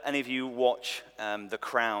Any of you watch The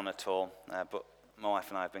Crown at all? But my wife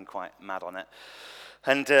and I have been quite mad on it.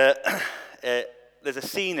 And there's a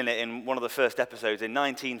scene in it in one of the first episodes in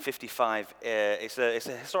 1955. It's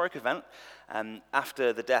a historic event.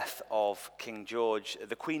 After the death of King George,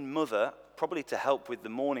 the Queen Mother, probably to help with the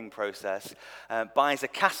mourning process, buys a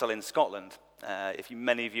castle in Scotland.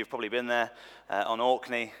 Many of you have probably been there, on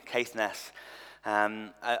Orkney, Caithness.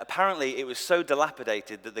 Apparently, it was so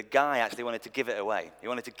dilapidated that the guy actually wanted to give it away. He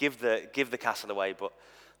wanted to give the castle away, but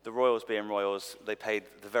the royals, being royals, they paid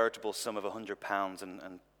the veritable sum of £100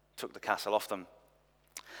 and took the castle off them.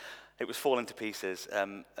 It was falling to pieces,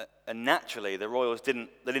 and naturally, the royals didn't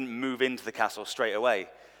move into the castle straight away.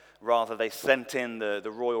 Rather, they sent in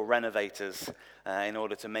the royal renovators in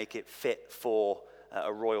order to make it fit for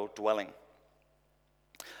a royal dwelling.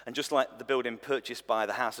 And just like the building purchased by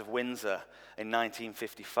the House of Windsor in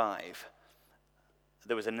 1955,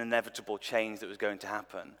 there was an inevitable change that was going to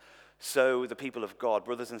happen. So the people of God,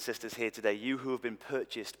 brothers and sisters here today, you who have been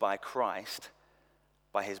purchased by Christ,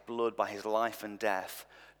 by his blood, by his life and death,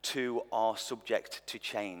 too are subject to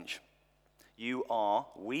change.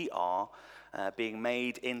 We are being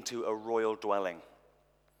made into a royal dwelling.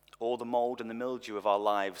 All the mold and the mildew of our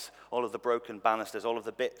lives, all of the broken banisters, all of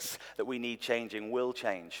the bits that we need changing will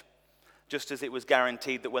change. Just as it was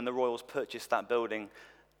guaranteed that when the royals purchased that building,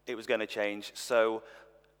 it was going to change, so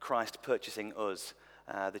Christ purchasing us,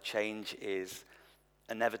 the change is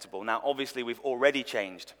inevitable. Now, obviously, we've already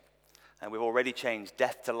changed. And we've already changed.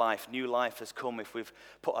 Death to life. New life has come if we've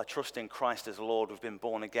put our trust in Christ as Lord. We've been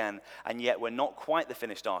born again. And yet we're not quite the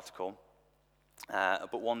finished article,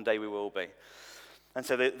 but one day we will be. And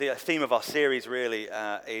so the theme of our series really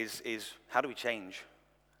is how do we change?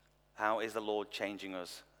 How is the Lord changing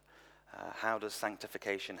us? How does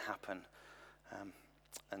sanctification happen?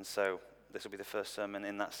 And so this will be the first sermon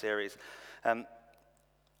in that series.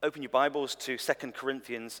 Open your Bibles to 2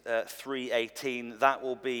 Corinthians 3:18. That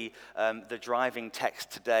will be the driving text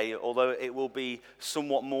today, although it will be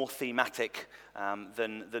somewhat more thematic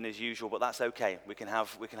than is usual, but that's okay. We can have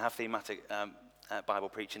thematic Bible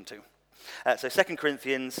preaching too. So 2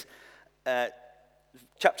 Corinthians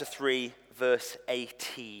chapter 3, verse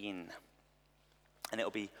 18. And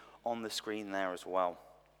it'll be on the screen there as well.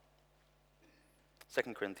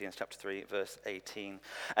 2 Corinthians chapter 3, verse 18.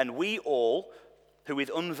 And we all, who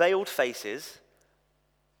with unveiled faces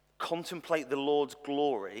contemplate the Lord's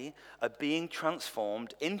glory, are being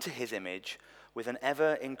transformed into his image with an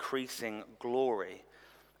ever-increasing glory,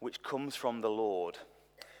 which comes from the Lord,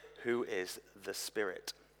 who is the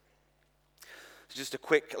Spirit. So just a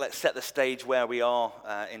quick, let's set the stage where we are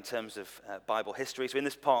in terms of Bible history. So in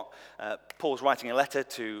this part, Paul's writing a letter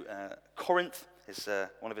to Corinth. It's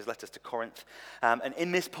one of his letters to Corinth. And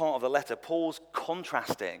in this part of the letter, Paul's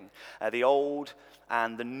contrasting the old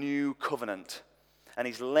and the new covenant. And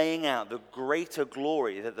he's laying out the greater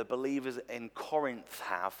glory that the believers in Corinth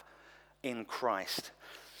have in Christ.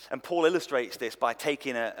 And Paul illustrates this by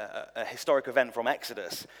taking a historic event from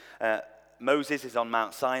Exodus. Moses is on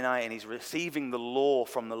Mount Sinai and he's receiving the law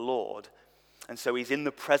from the Lord. And so he's in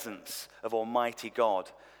the presence of Almighty God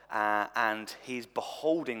and he's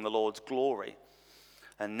beholding the Lord's glory.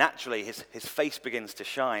 And naturally his face begins to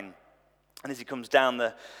shine. And as he comes down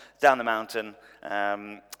the mountain,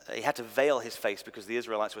 he had to veil his face because the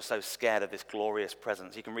Israelites were so scared of this glorious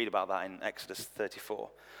presence. You can read about that in Exodus 34.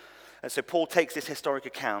 And so Paul takes this historic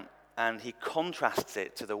account and he contrasts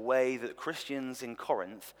it to the way that Christians in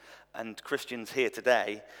Corinth and Christians here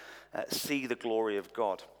today see the glory of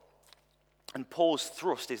God. And Paul's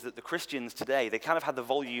thrust is that the Christians today, they kind of had the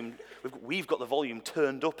volume, we've got the volume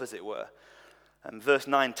turned up, as it were. And verse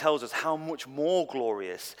 9 tells us how much more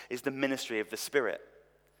glorious is the ministry of the Spirit.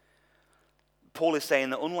 Paul is saying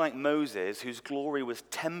that unlike Moses, whose glory was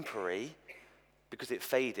temporary because it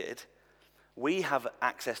faded, we have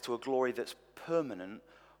access to a glory that's permanent,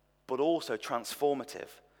 but also transformative.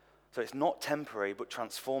 So it's not temporary, but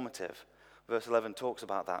transformative. Verse 11 talks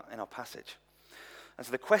about that in our passage. And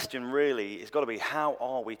so the question really has got to be, how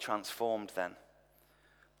are we transformed then?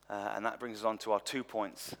 And that brings us on to our 2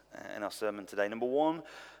 points in our sermon today. Number one,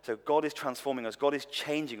 so God is transforming us. God is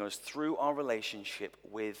changing us through our relationship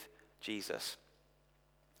with Jesus.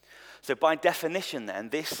 So by definition then,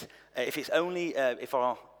 this, if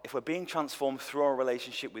we're being transformed through our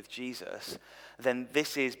relationship with Jesus, then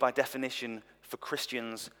this is by definition for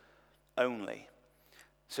Christians only.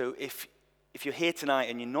 So if you're here tonight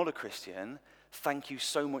and you're not a Christian, thank you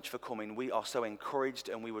so much for coming. We are so encouraged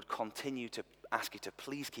and we would continue to ask you to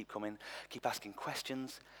please keep coming, keep asking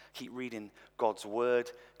questions, keep reading God's word,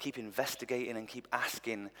 keep investigating and keep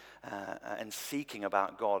asking and seeking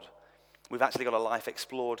about God. We've actually got a Life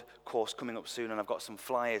Explored course coming up soon, and I've got some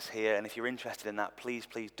flyers here, and if you're interested in that, please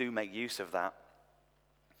do make use of that.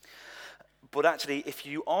 But actually, if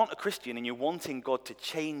you aren't a Christian and you're wanting God to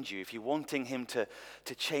change you, if you're wanting him to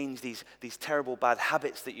change these terrible bad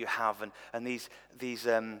habits that you have and these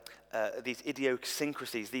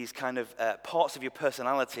idiosyncrasies, these kind of parts of your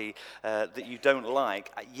personality that you don't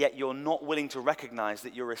like, yet you're not willing to recognize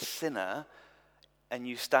that you're a sinner and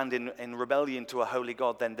you stand in rebellion to a holy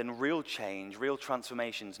God, then real change, real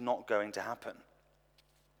transformation is not going to happen.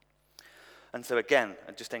 And so again,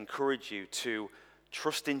 I just encourage you to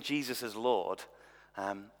trust in Jesus as Lord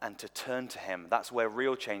and to turn to him. That's where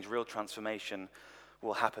real change, real transformation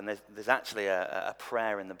will happen. There's actually a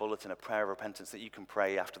prayer in the bulletin, a prayer of repentance that you can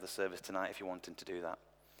pray after the service tonight if you're wanting to do that.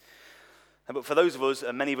 But for those of us,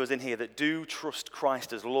 many of us in here that do trust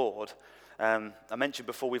Christ as Lord, I mentioned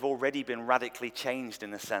before, we've already been radically changed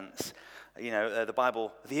in a sense. The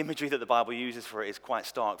Bible, the imagery that the Bible uses for it is quite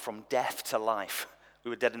stark. From death to life. We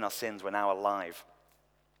were dead in our sins, we're now alive.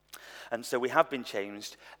 And so we have been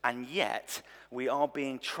changed, and yet we are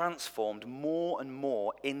being transformed more and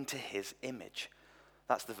more into his image.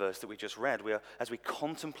 That's the verse that we just read. As we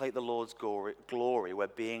contemplate the Lord's glory, we're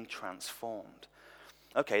being transformed.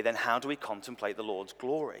 Okay, then how do we contemplate the Lord's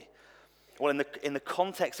glory? Well, in the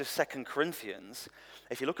context of 2 Corinthians,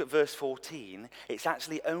 if you look at verse 14, it's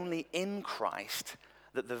actually only in Christ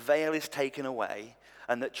that the veil is taken away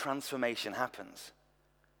and that transformation happens.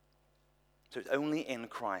 So it's only in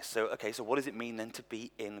Christ. So what does it mean then to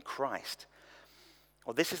be in Christ?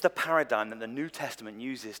 Well, this is the paradigm that the New Testament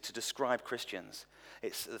uses to describe Christians.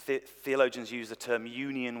 Theologians use the term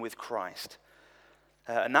union with Christ.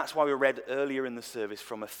 And that's why we read earlier in the service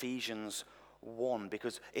from Ephesians 1,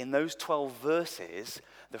 because in those 12 verses,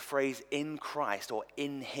 the phrase in Christ or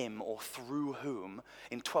in him or through whom,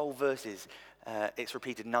 in 12 verses, it's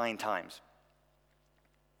repeated 9 times.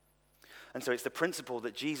 And so it's the principle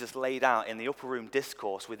that Jesus laid out in the upper room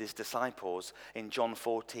discourse with his disciples in John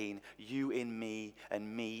 14, you in me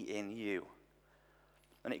and me in you.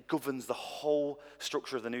 And it governs the whole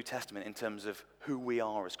structure of the New Testament in terms of who we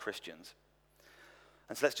are as Christians.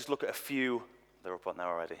 And so let's just look at a few. They're up on there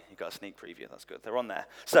already. You got a sneak preview, that's good. They're on there.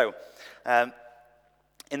 So,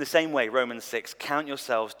 in the same way, Romans 6, count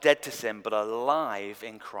yourselves dead to sin but alive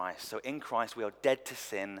in Christ. So in Christ we are dead to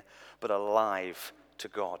sin but alive to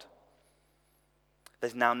God.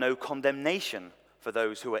 There's now no condemnation for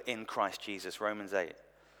those who are in Christ Jesus, Romans 8.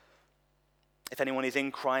 If anyone is in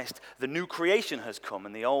Christ, the new creation has come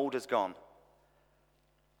and the old has gone.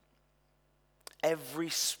 Every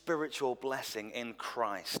spiritual blessing in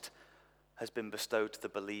Christ has been bestowed to the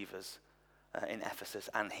believers in Ephesus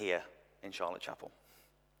and here in Charlotte Chapel.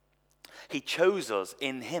 He chose us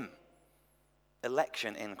in him,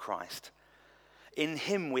 election in Christ. In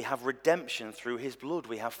him we have redemption through his blood.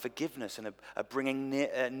 We have forgiveness and a bringing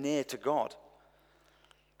near to God.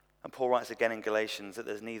 And Paul writes again in Galatians that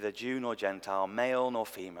there's neither Jew nor Gentile, male nor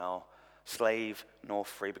female, slave nor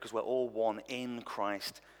free, because we're all one in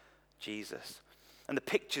Christ Jesus. And the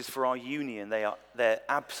pictures for our union, they're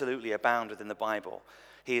absolutely abound within the Bible.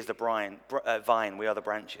 He is the vine, we are the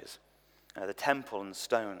branches. The temple and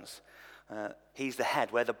stones. He's the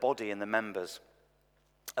head, we're the body and the members.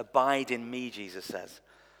 Abide in me, Jesus says.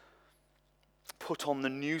 Put on the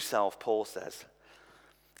new self, Paul says.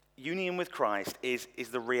 Union with Christ is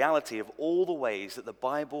the reality of all the ways that the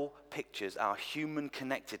Bible pictures our human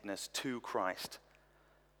connectedness to Christ.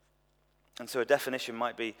 And so a definition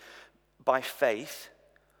might be, by faith,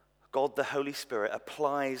 God the Holy Spirit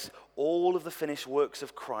applies all of the finished works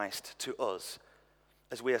of Christ to us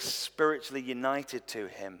as we are spiritually united to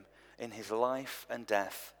him in his life and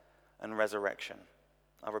death and resurrection.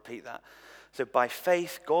 I'll repeat that. So by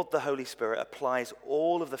faith, God the Holy Spirit applies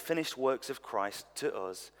all of the finished works of Christ to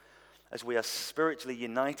us as we are spiritually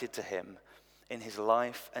united to him in his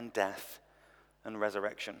life and death and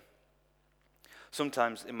resurrection.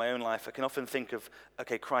 Sometimes in my own life, I can often think of,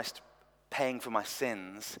 Christ paying for my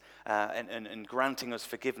sins and granting us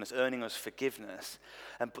forgiveness, earning us forgiveness.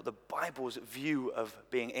 But the Bible's view of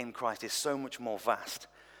being in Christ is so much more vast.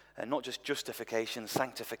 Not just justification,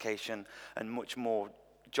 sanctification, and much more.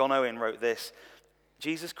 John Owen wrote this: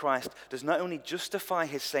 Jesus Christ does not only justify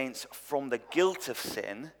his saints from the guilt of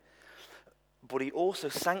sin, but he also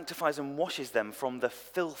sanctifies and washes them from the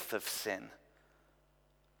filth of sin.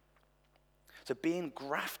 So being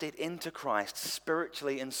grafted into Christ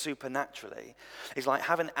spiritually and supernaturally is like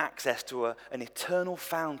having access to an eternal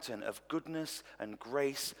fountain of goodness and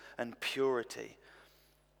grace and purity.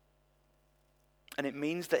 And it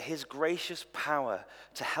means that his gracious power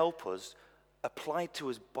to help us, applied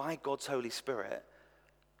to us by God's Holy Spirit,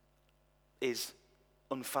 is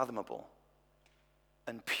unfathomable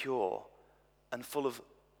and pure and full of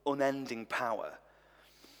unending power.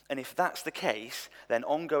 And if that's the case, then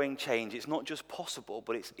ongoing change is not just possible,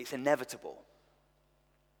 but it's inevitable.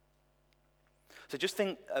 So just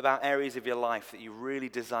think about areas of your life that you really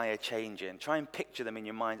desire change in. Try and picture them in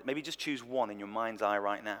your mind. Maybe just choose one in your mind's eye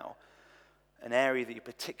right now. An area that you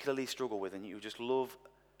particularly struggle with and you just love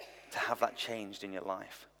to have that changed in your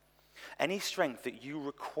life. Any strength that you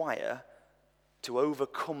require to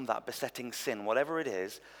overcome that besetting sin, whatever it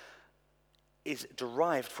is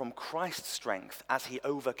derived from Christ's strength as he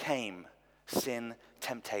overcame sin,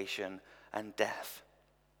 temptation, and death.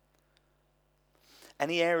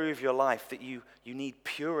 Any area of your life that you need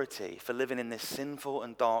purity for living in this sinful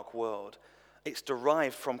and dark world, it's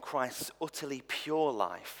derived from Christ's utterly pure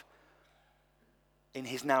life in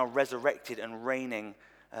his now resurrected and reigning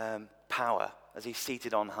power as he's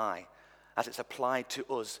seated on high, as it's applied to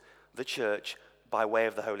us, the church, by way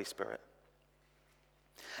of the Holy Spirit.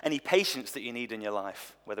 Any patience that you need in your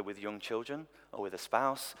life, whether with young children or with a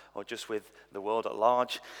spouse or just with the world at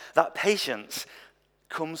large, that patience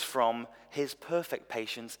comes from his perfect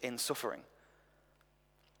patience in suffering.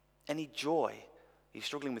 Any joy, you're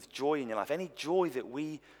struggling with joy in your life, any joy that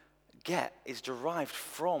we get is derived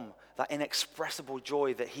from that inexpressible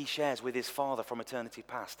joy that he shares with his Father from eternity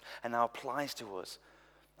past and now applies to us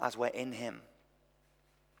as we're in him.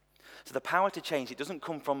 So the power to change, it doesn't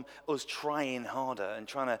come from us trying harder and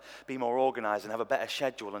trying to be more organized and have a better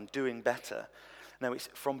schedule and doing better. No, it's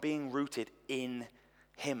from being rooted in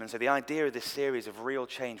him. And so the idea of this series of real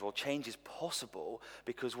change, well, change is possible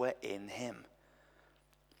because we're in him.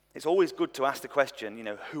 It's always good to ask the question,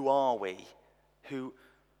 who are we?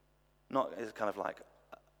 It's kind of like,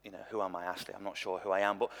 who am I, Ashley? I'm not sure who I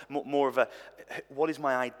am, but more of what is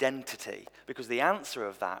my identity? Because the answer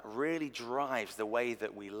of that really drives the way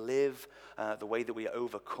that we live, the way that we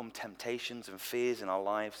overcome temptations and fears in our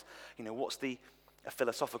lives. What's a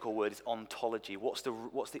philosophical word is ontology. What's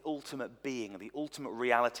the ultimate being, the ultimate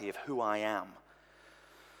reality of who I am?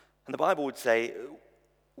 And the Bible would say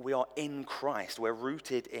we are in Christ. We're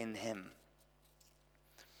rooted in him.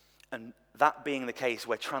 And that being the case,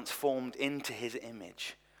 we're transformed into his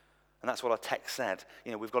image. And that's what our text said.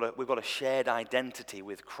 We've got a shared identity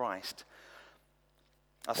with Christ.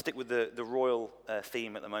 I'll stick with the royal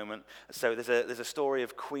theme at the moment. So there's a story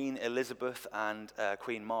of Queen Elizabeth and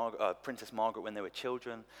Princess Margaret when they were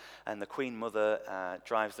children, and the Queen Mother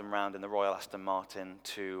drives them around in the Royal Aston Martin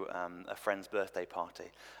to a friend's birthday party.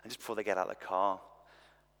 And just before they get out of the car,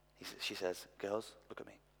 she says, "Girls, look at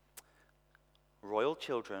me. Royal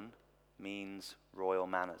children means royal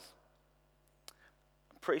manners."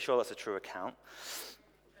 Pretty sure that's a true account.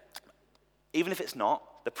 Even if it's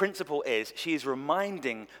not, the principle is she is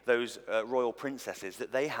reminding those royal princesses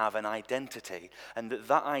that they have an identity and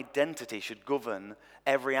that identity should govern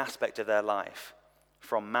every aspect of their life,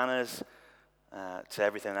 from manners to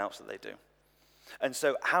everything else that they do. And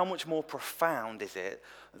so how much more profound is it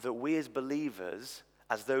that we as believers,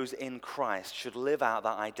 as those in Christ, should live out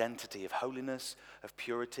that identity of holiness, of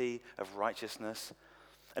purity, of righteousness?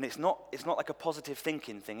 And it's not like a positive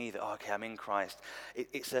thinking thing either. Oh, okay, I'm in Christ.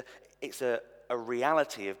 It's a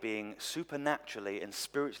reality of being supernaturally and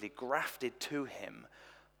spiritually grafted to him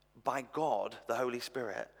by God, the Holy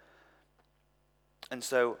Spirit. And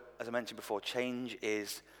so, as I mentioned before, change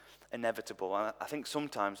is inevitable. And I think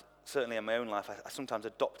sometimes, certainly in my own life, I sometimes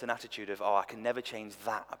adopt an attitude of, I can never change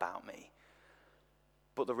that about me.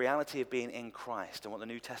 But the reality of being in Christ and what the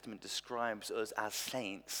New Testament describes us as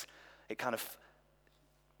saints, it kind of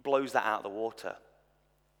blows that out of the water.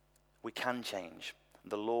 We can change.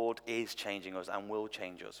 The Lord is changing us and will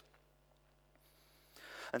change us.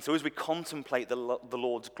 And so as we contemplate the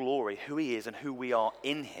Lord's glory, who he is and who we are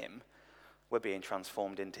in him, we're being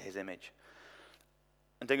transformed into his image.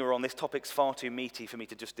 And don't get me wrong, this topic's far too meaty for me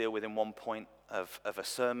to just deal with in one point of a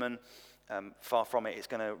sermon. Far from it. It's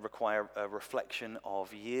going to require a reflection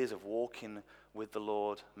of years of walking with the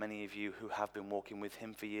Lord. Many of you who have been walking with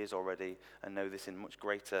him for years already and know this in much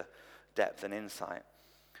greater depth and insight.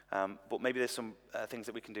 But maybe there's some things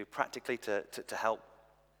that we can do practically to help.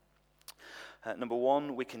 Number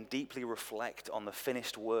one, we can deeply reflect on the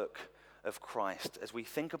finished work of Christ. As we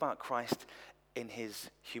think about Christ in his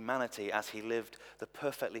humanity as he lived the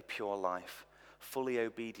perfectly pure life, fully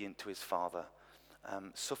obedient to his Father,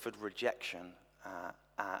 suffered rejection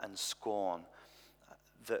and scorn,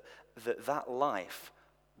 that life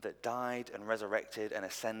that died and resurrected and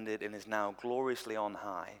ascended and is now gloriously on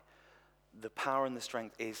high, the power and the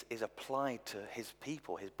strength is applied to his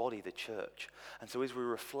people, his body, the church. And so as we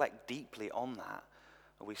reflect deeply on that,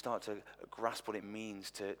 we start to grasp what it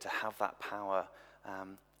means to have that power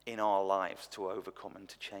in our lives to overcome and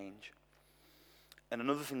to change. And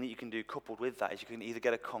another thing that you can do coupled with that is you can either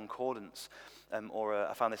get a concordance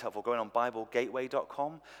I found this helpful, going on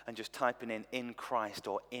BibleGateway.com and just typing in Christ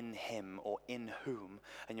or in Him or in whom,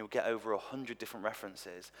 and you'll get over 100 different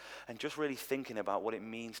references. And just really thinking about what it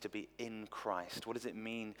means to be in Christ. What does it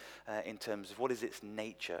mean in terms of what is its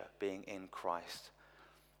nature, being in Christ?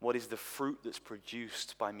 What is the fruit that's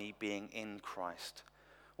produced by me being in Christ?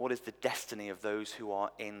 What is the destiny of those who are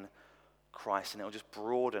in Christ? And it'll just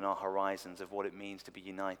broaden our horizons of what it means to be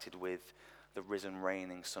united with the risen,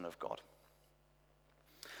 reigning Son of God.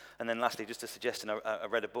 And then lastly, just a suggestion, I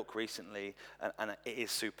read a book recently, and it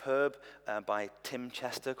is superb, by Tim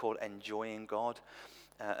Chester, called Enjoying God.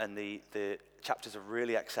 And the chapters are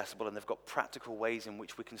really accessible, and they've got practical ways in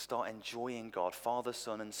which we can start enjoying God, Father,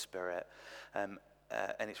 Son, and Spirit. And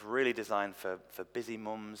it's really designed for busy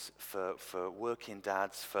mums, for working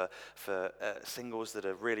dads, for singles that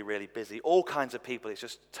are really, really busy, all kinds of people. It's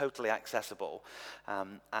just totally accessible.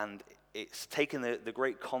 And it's taken the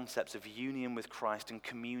great concepts of union with Christ and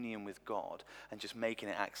communion with God and just making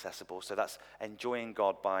it accessible. So that's Enjoying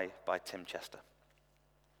God by Tim Chester.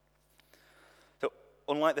 So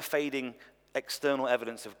unlike the fading external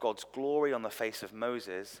evidence of God's glory on the face of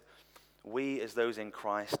Moses, we as those in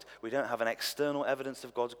Christ, we don't have an external evidence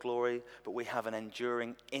of God's glory, but we have an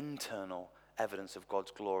enduring internal evidence of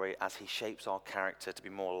God's glory as He shapes our character to be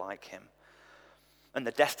more like Him. And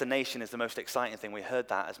the destination is the most exciting thing. We heard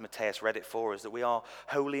that as Matthias read it for us, that we are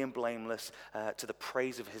holy and blameless to the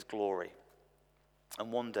praise of His glory. And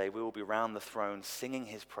one day we will be round the throne singing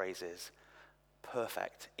His praises,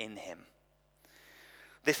 perfect in Him.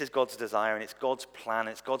 This is God's desire, and it's God's plan.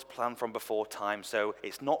 It's God's plan from before time, so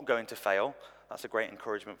it's not going to fail. That's a great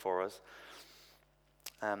encouragement for us.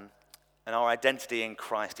 And our identity in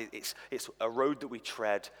Christ, it's a road that we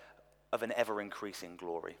tread of an ever-increasing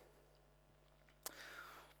glory.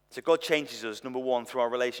 So God changes us, number one, through our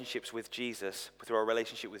relationships with Jesus, through our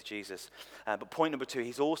relationship with Jesus. But point number two,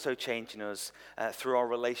 He's also changing us through our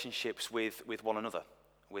relationships with one another,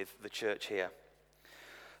 with the church here.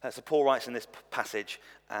 So Paul writes in this passage,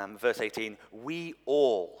 verse 18, we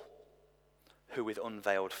all who with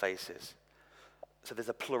unveiled faces. So there's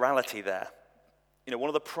a plurality there. You know, one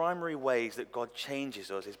of the primary ways that God changes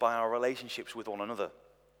us is by our relationships with one another.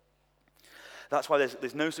 That's why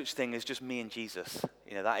there's no such thing as just me and Jesus.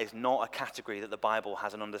 You know, that is not a category that the Bible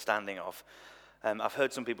has an understanding of. I've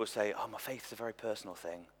heard some people say, "Oh, my faith is a very personal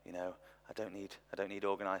thing. You know, I don't need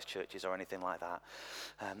organized churches or anything like that,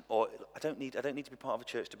 or I don't need to be part of a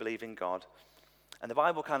church to believe in God." And the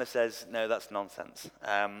Bible kind of says, no, that's nonsense.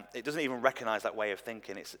 It doesn't even recognize that way of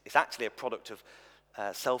thinking. It's actually a product of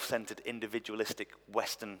self-centered, individualistic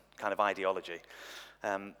Western kind of ideology.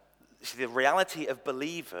 See, the reality of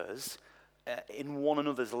believers in one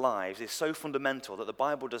another's lives is so fundamental that the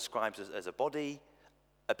Bible describes us as a body,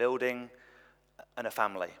 a building, and a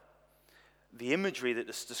family. The imagery that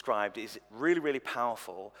is described is really, really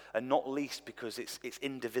powerful, and not least because it's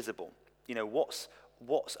indivisible. You know, what's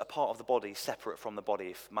a part of the body separate from the body?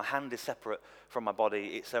 If my hand is separate from my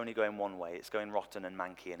body, it's only going one way. It's going rotten and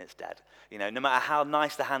manky, and it's dead. You know, no matter how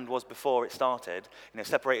nice the hand was before it started, you know,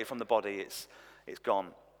 separated from the body, it's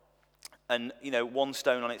gone. And, you know, one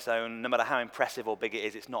stone on its own, no matter how impressive or big it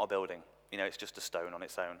is, it's not a building. You know, it's just a stone on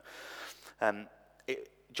its own.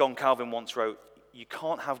 John Calvin once wrote, "You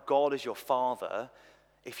can't have God as your father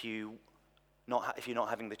if you're not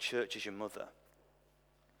having the church as your mother."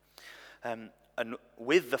 And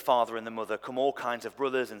with the father and the mother come all kinds of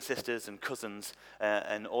brothers and sisters and cousins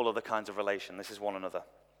and all other kinds of relation. This is one another.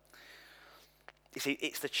 You see,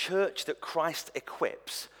 it's the church that Christ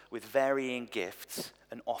equips with varying gifts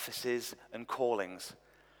and offices and callings.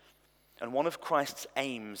 And one of Christ's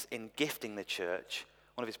aims in gifting the church,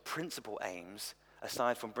 one of his principal aims,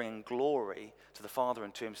 aside from bringing glory to the Father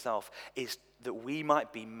and to himself, is that we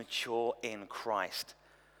might be mature in Christ.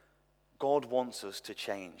 God wants us to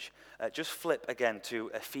change. Just flip again to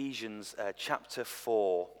Ephesians chapter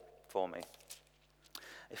 4 for me.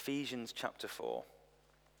 Ephesians chapter 4.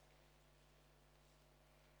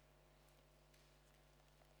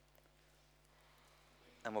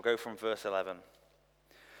 And we'll go from verse 11.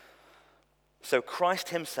 So Christ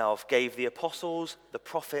himself gave the apostles, the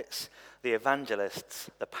prophets, the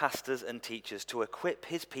evangelists, the pastors and teachers to equip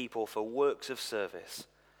his people for works of service.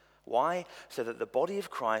 Why? So that the body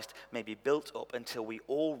of Christ may be built up until we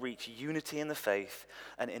all reach unity in the faith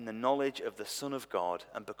and in the knowledge of the Son of God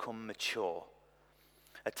and become mature,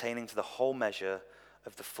 attaining to the whole measure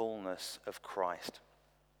of the fullness of Christ.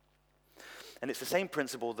 And it's the same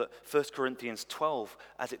principle that 1 Corinthians 12,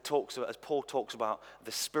 as Paul talks about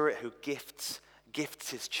the Spirit who gifts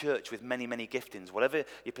his church with many, many giftings. Whatever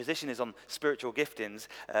your position is on spiritual giftings,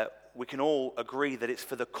 we can all agree that it's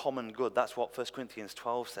for the common good. That's what 1 Corinthians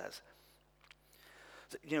 12 says.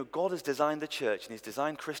 So, God has designed the church and he's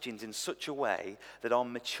designed Christians in such a way that our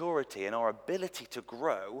maturity and our ability to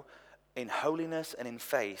grow in holiness and in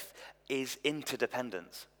faith is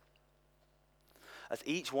interdependence. As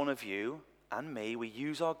each one of you and me, we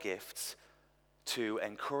use our gifts to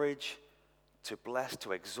encourage, to bless,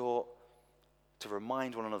 to exhort, to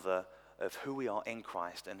remind one another of who we are in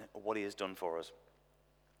Christ and what he has done for us.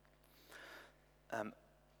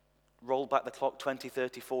 Roll back the clock 20,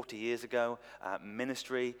 30, 40 years ago,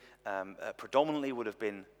 ministry predominantly would have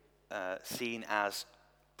been seen as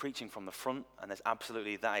preaching from the front, and there's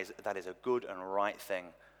absolutely, that is a good and right thing.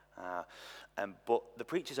 But the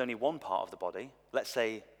preacher's only one part of the body. Let's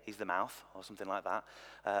say he's the mouth or something like that,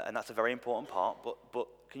 and that's a very important part, but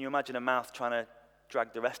can you imagine a mouth trying to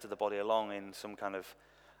drag the rest of the body along in some kind of,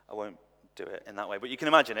 I won't do it in that way, but you can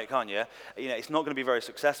imagine it, can't you? It's not going to be very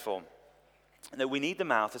successful. No, we need the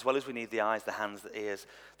mouth as well as we need the eyes, the hands, the ears,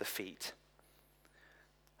 the feet.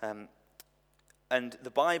 And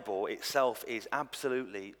the Bible itself is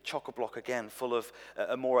absolutely chock-a-block again, full of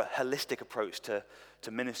a more holistic approach to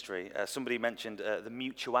ministry. Somebody mentioned the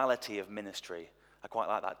mutuality of ministry. I quite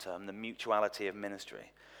like that term, the mutuality of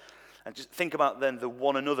ministry. And just think about then the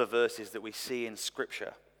one another verses that we see in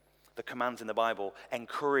Scripture, the commands in the Bible: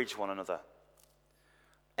 encourage one another,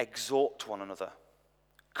 exhort one another,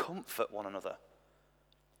 comfort one another,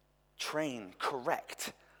 train,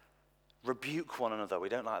 correct, rebuke one another. We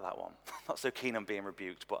don't like that one. Not so keen on being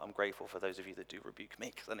rebuked, but I'm grateful for those of you that do rebuke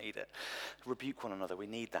me because I need it. Rebuke one another. We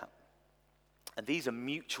need that. And these are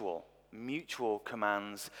mutual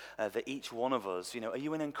commands that each one of us, are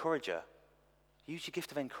you an encourager? Use your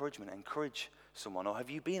gift of encouragement. Encourage someone. Or have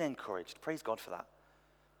you been encouraged? Praise God for that.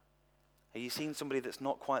 Are you seeing somebody that's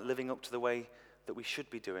not quite living up to the way that we should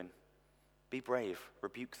be doing? Be brave.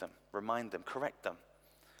 Rebuke them. Remind them. Correct them.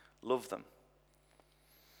 Love them.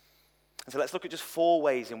 And so let's look at just 4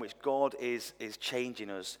 ways in which God is changing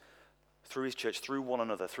us through his church, through one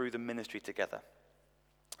another, through the ministry together.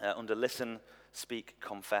 Under listen, speak,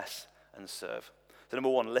 confess, and serve. So number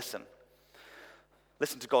 1, listen.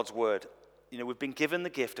 Listen to God's word. We've been given the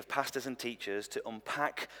gift of pastors and teachers to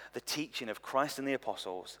unpack the teaching of Christ and the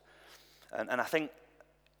apostles. And I think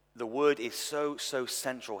the word is so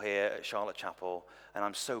central here at Charlotte Chapel, and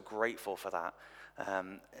I'm so grateful for that.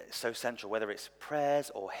 It's so central, whether it's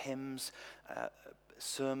prayers or hymns,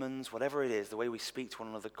 sermons, whatever it is, the way we speak to one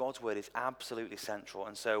another, God's word is absolutely central.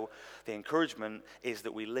 And so the encouragement is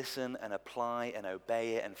that we listen and apply and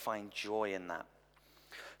obey it and find joy in that.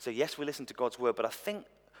 So yes, we listen to God's word, but I think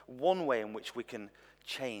one way in which we can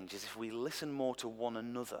change is if we listen more to one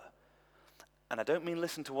another. And I don't mean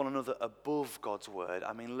listen to one another above God's word.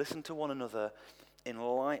 I mean listen to one another in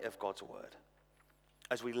light of God's word.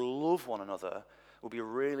 As we love one another, we'll be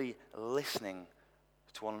really listening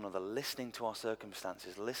to one another, listening to our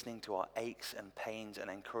circumstances, listening to our aches and pains and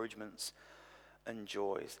encouragements and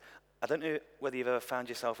joys. I don't know whether you've ever found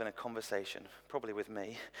yourself in a conversation, probably with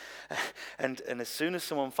me, and as soon as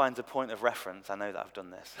someone finds a point of reference, I know that I've done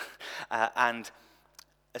this, and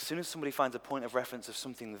as soon as somebody finds a point of reference of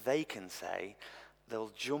something they can say,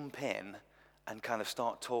 they'll jump in and kind of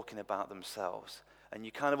start talking about themselves. And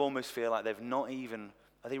you kind of almost feel like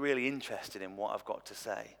are they really interested in what I've got to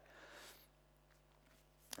say?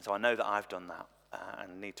 And so I know that I've done that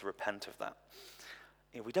and need to repent of that.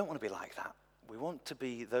 We don't want to be like that. We want to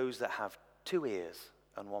be those that have 2 ears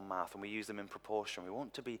and 1 mouth, and we use them in proportion. We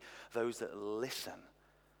want to be those that listen.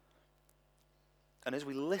 And as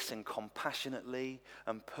we listen compassionately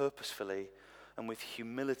and purposefully and with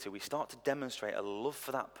humility, we start to demonstrate a love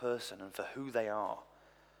for that person and for who they are.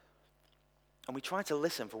 And we try to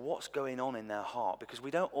listen for what's going on in their heart, because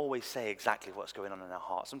we don't always say exactly what's going on in their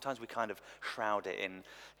heart. Sometimes we kind of shroud it in,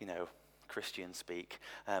 Christian speak.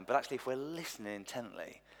 But actually, if we're listening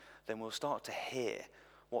intently, then we'll start to hear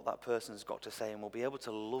what that person's got to say, and we'll be able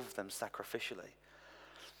to love them sacrificially.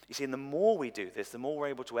 You see, and the more we do this, the more we're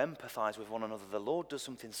able to empathize with one another. The Lord does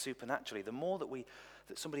something supernaturally. The more that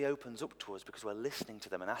somebody opens up to us because we're listening to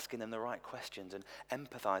them and asking them the right questions and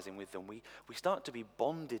empathizing with them, we start to be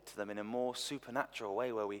bonded to them in a more supernatural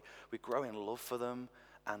way, where we grow in love for them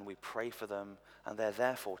and we pray for them, and they're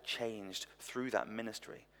therefore changed through that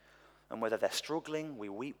ministry. And whether they're struggling, we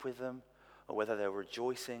weep with them, or whether they're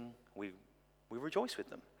rejoicing, we rejoice with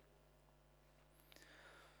them.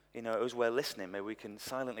 As we're listening, maybe we can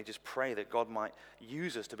silently just pray that God might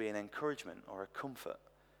use us to be an encouragement or a comfort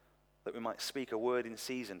that we might speak a word in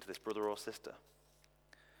season to this brother or sister.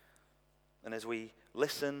 And as we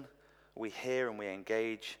listen, we hear and we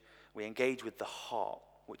engage with the heart,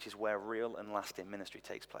 which is where real and lasting ministry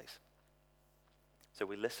takes place. So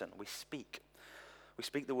we listen, we speak. We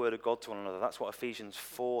speak the word of God to one another. That's what Ephesians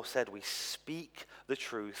 4 said. We speak the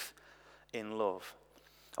truth in love.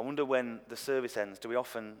 I wonder when the service ends, do we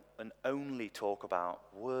often and only talk about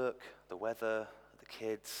work, the weather, the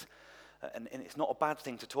kids? And it's not a bad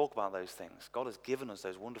thing to talk about those things. God has given us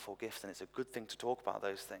those wonderful gifts, and it's a good thing to talk about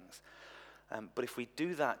those things. But if we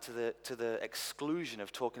do that to the exclusion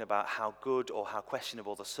of talking about how good or how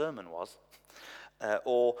questionable the sermon was,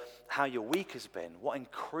 or how your week has been, what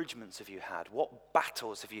encouragements have you had, what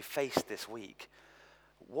battles have you faced this week,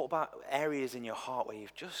 what about areas in your heart where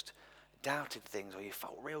you've just doubted things or you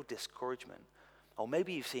felt real discouragement, or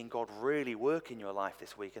maybe you've seen God really work in your life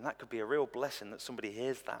this week, and that could be a real blessing that somebody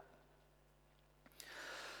hears that.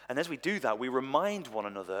 And as we do that, we remind one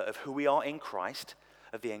another of who we are in Christ,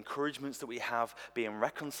 of the encouragements that we have being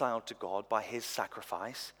reconciled to God by his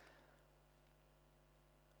sacrifice.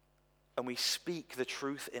 And we speak the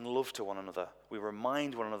truth in love to one another. We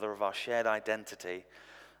remind one another of our shared identity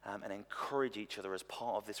and encourage each other as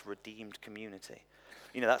part of this redeemed community.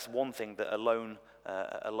 You know, that's one thing that a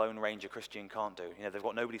lone ranger Christian can't do. You know, they've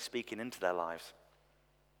got nobody speaking into their lives.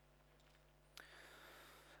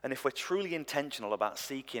 And if we're truly intentional about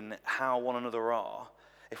seeking how one another are,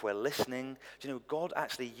 if we're listening, you know, God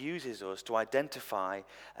actually uses us to identify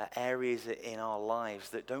areas in our lives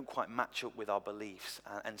that don't quite match up with our beliefs.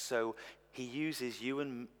 And so he uses you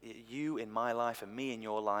in my life and me in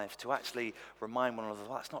your life to actually remind one another,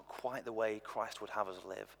 well, that's not quite the way Christ would have us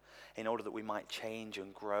live, in order that we might change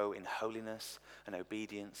and grow in holiness and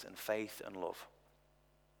obedience and faith and love.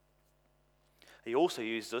 He also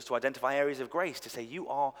uses us to identify areas of grace, to say, you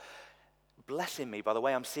are blessing me by the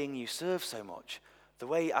way I'm seeing you serve so much, the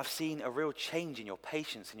way I've seen a real change in your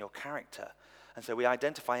patience and your character. And so we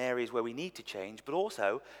identify areas where we need to change, but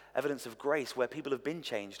also evidence of grace where people have been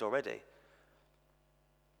changed already.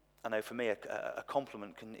 I know for me, a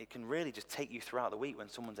compliment can really just take you throughout the week when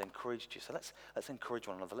someone's encouraged you. So let's encourage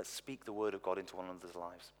one another. Let's speak the word of God into one another's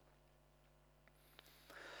lives.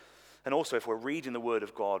 And also, if we're reading the word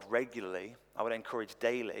of God regularly, I would encourage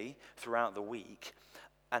daily throughout the week,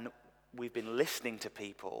 and we've been listening to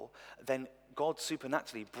people, then God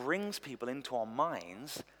supernaturally brings people into our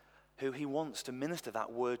minds who he wants to minister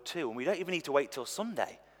that word to. And we don't even need to wait till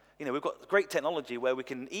Sunday. You know, we've got great technology where we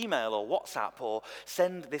can email or WhatsApp or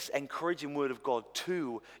send this encouraging word of God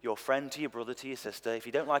to your friend, to your brother, to your sister. If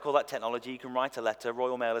you don't like all that technology, you can write a letter.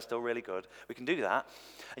 Royal Mail is still really good. We can do that.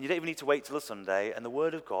 And you don't even need to wait till a Sunday, and the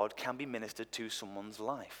word of God can be ministered to someone's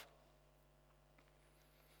life.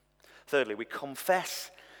 Thirdly, we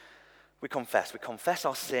confess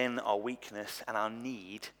our sin, our weakness, and our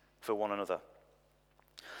need for one another.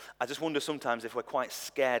 I just wonder sometimes if we're quite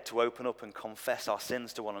scared to open up and confess our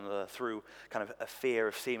sins to one another through kind of a fear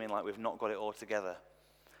of seeming like we've not got it all together.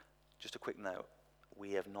 Just a quick note,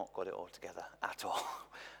 we have not got it all together at all.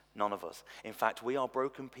 None of us. In fact, we are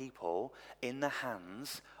broken people in the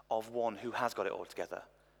hands of one who has got it all together.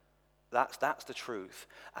 That's the truth.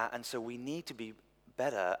 And so we need to be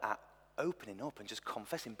better at opening up and just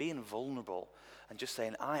confessing, being vulnerable, and just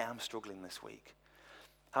saying, I am struggling this week.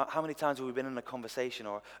 How many times have we been in a conversation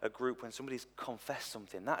or a group when somebody's confessed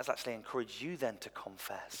something? That has actually encouraged you then to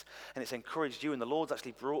confess. And it's encouraged you, and the Lord's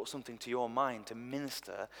actually brought something to your mind to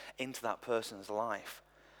minister into that person's life.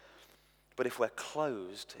 But if we're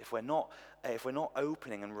closed, if we're not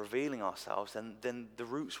opening and revealing ourselves, then the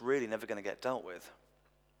root's really never going to get dealt with.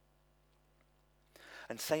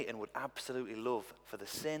 And Satan would absolutely love for the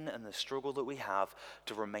sin and the struggle that we have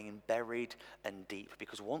to remain buried and deep.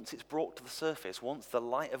 Because once it's brought to the surface, once the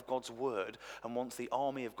light of God's word and once the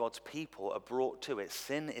army of God's people are brought to it,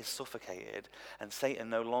 sin is suffocated and Satan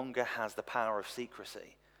no longer has the power of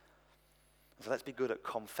secrecy. So let's be good at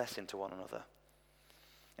confessing to one another.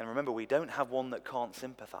 And remember, we don't have one that can't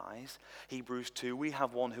sympathize. Hebrews 2, we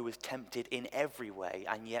have one who is tempted in every way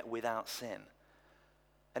and yet without sin.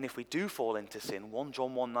 And if we do fall into sin, 1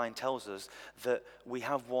 John 1:9 tells us that we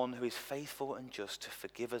have one who is faithful and just to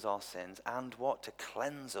forgive us our sins and what? To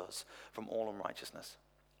cleanse us from all unrighteousness.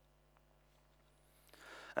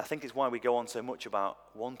 And I think it's why we go on so much about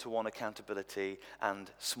one-to-one accountability and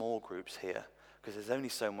small groups here, because there's only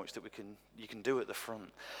so much that you can do at the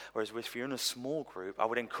front. Whereas if you're in a small group, I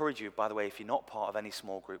would encourage you, by the way, if you're not part of any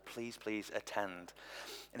small group, please attend.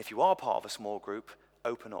 And if you are part of a small group,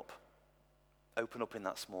 open up. Open up in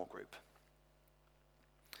that small group.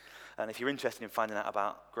 And if you're interested in finding out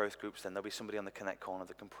about growth groups, then there'll be somebody on the Connect corner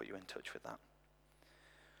that can put you in touch with that.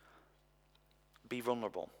 Be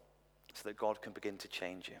vulnerable so that God can begin to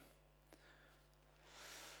change you.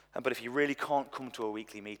 But if you really can't come to a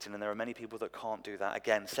weekly meeting, and there are many people that can't do that,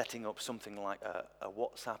 again, setting up something like a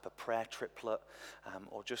WhatsApp, a prayer triplet,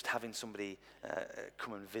 or just having somebody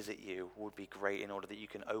come and visit you would be great in order that you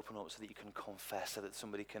can open up, so that you can confess, so that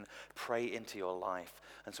somebody can pray into your life,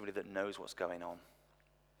 and somebody that knows what's going on.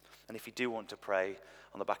 And if you do want to pray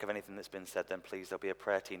on the back of anything that's been said, then please, there'll be a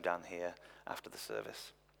prayer team down here after the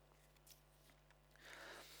service.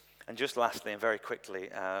 And just lastly, and very quickly,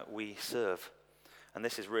 we serve. And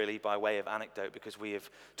this is really by way of anecdote, because we have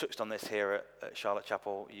touched on this here at Charlotte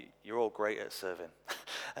Chapel. You're all great at serving,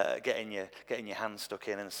 getting your hands stuck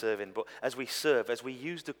in and serving. But as we serve, as we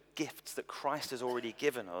use the gifts that Christ has already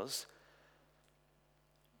given us,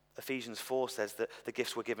 Ephesians 4 says that the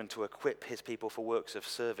gifts were given to equip his people for works of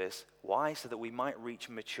service. Why? So that we might reach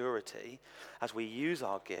maturity. As we use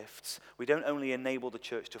our gifts, we don't only enable the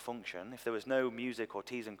church to function. If there was no music or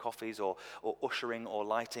teas and coffees or ushering or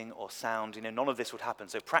lighting or sound, none of this would happen.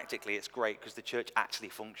 So practically it's great because the church actually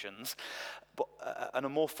functions. But on a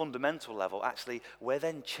more fundamental level, actually, we're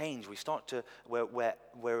then changed. We start to, where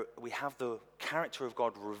we have the character of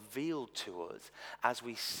God revealed to us as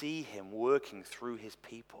we see him working through his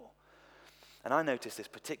people. And I noticed this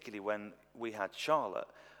particularly when we had Charlotte,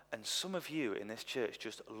 and some of you in this church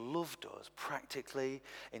just loved us practically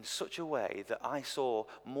in such a way that I saw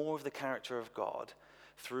more of the character of God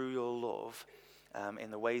through your love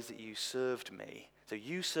in the ways that you served me. So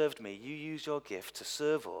you served me, you used your gift to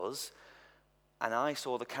serve us, and I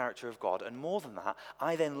saw the character of God. And more than that,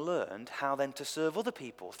 I then learned how then to serve other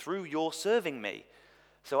people through your serving me.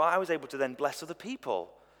 So I was able to then bless other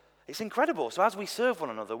people. It's incredible. So as we serve one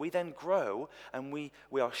another, we then grow, and we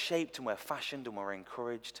are shaped, and we're fashioned, and we're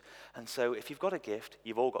encouraged. And so if you've got a gift,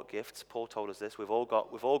 you've all got gifts. Paul told us this. We've all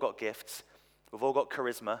got gifts. We've all got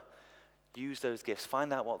charisma. Use those gifts.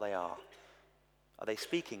 Find out what they are. Are they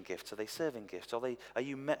speaking gifts? Are they serving gifts? Are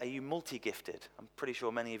you multi-gifted? I'm pretty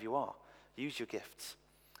sure many of you are. Use your gifts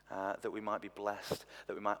that we might be blessed,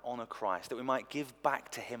 that we might honor Christ, that we might give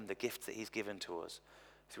back to him the gifts that he's given to us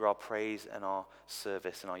through our praise and our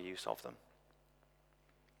service and our use of them.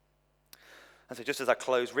 And so just as I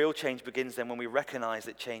close, real change begins then when we recognize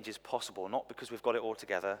that change is possible, not because we've got it all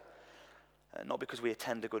together, not because we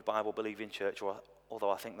attend a good Bible-believing church, although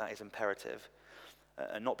I think that is imperative,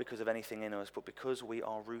 and not because of anything in us, but because we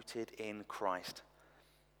are rooted in Christ.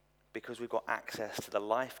 Because we've got access to the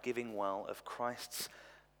life-giving well of Christ's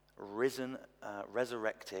risen,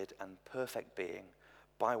 resurrected, and perfect being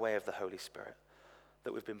by way of the Holy Spirit,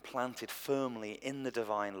 that we've been planted firmly in the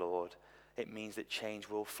divine Lord, it means that change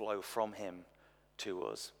will flow from him to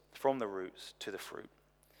us, from the roots to the fruit.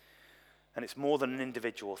 And it's more than an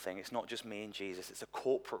individual thing. It's not just me and Jesus. It's a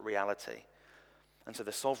corporate reality. And so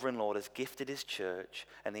the sovereign Lord has gifted his church,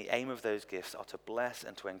 and the aim of those gifts are to bless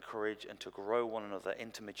and to encourage and to grow one another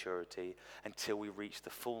into maturity until we reach the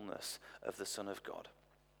fullness of the Son of God.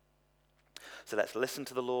 So let's listen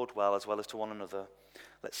to the Lord well as to one another.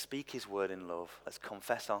 Let's speak his word in love. Let's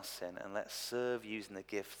confess our sin, and let's serve using the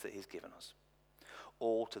gifts that he's given us,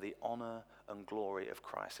 all to the honor and glory of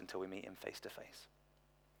Christ until we meet him face to face.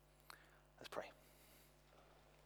 Let's pray.